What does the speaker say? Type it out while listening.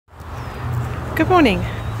Good morning.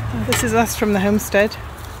 This is us from the homestead,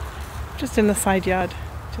 just in the side yard,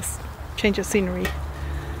 just change of scenery.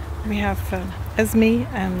 We have Esme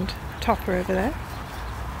and Topper over there.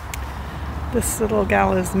 This little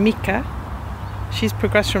gal is Mika. She's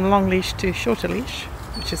progressed from long leash to shorter leash,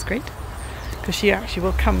 which is great, because she actually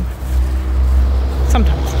will come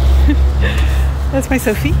sometimes. There's my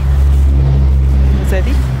Sophie. There's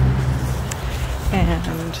Eddie.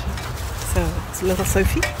 And so it's little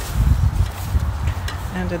Sophie.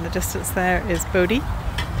 And in the distance there is Bodhi.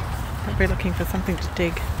 We're looking for something to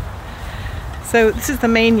dig. So this is the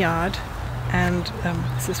main yard, and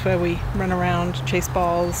this is where we run around, chase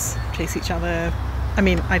balls, chase each other. I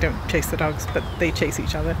mean, I don't chase the dogs, but they chase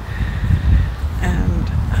each other. And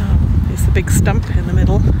there's the big stump in the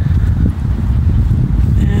middle.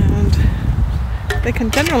 And they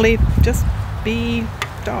can generally just be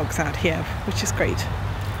dogs out here, which is great.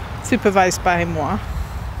 Supervised by moi.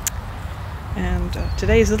 And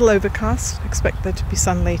today is a little overcast. Expect there to be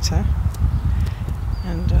sun later.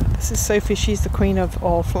 And this is Sophie. She's the queen of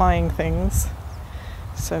all flying things.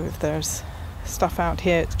 So if there's stuff out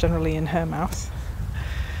here, it's generally in her mouth.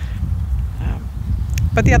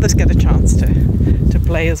 But the others get a chance to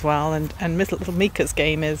play as well. And little Mika's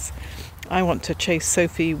game is, I want to chase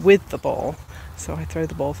Sophie with the ball. So I throw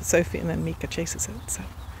the ball for Sophie and then Mika chases it. So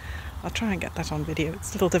I'll try and get that on video.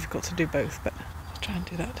 It's a little difficult to do both, but I'll try and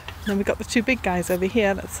do that. And then we've got the two big guys over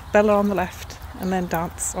here. That's Bella on the left and then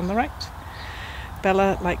Dance on the right.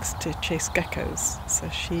 Bella likes to chase geckos, so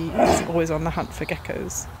she is always on the hunt for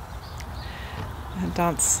geckos. And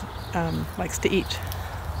Dance likes to eat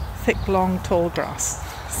thick, long, tall grass.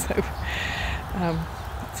 So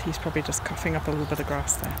he's probably just coughing up a little bit of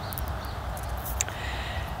grass there.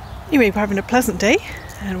 Anyway, we're having a pleasant day,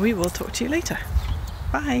 and we will talk to you later.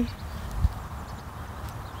 Bye.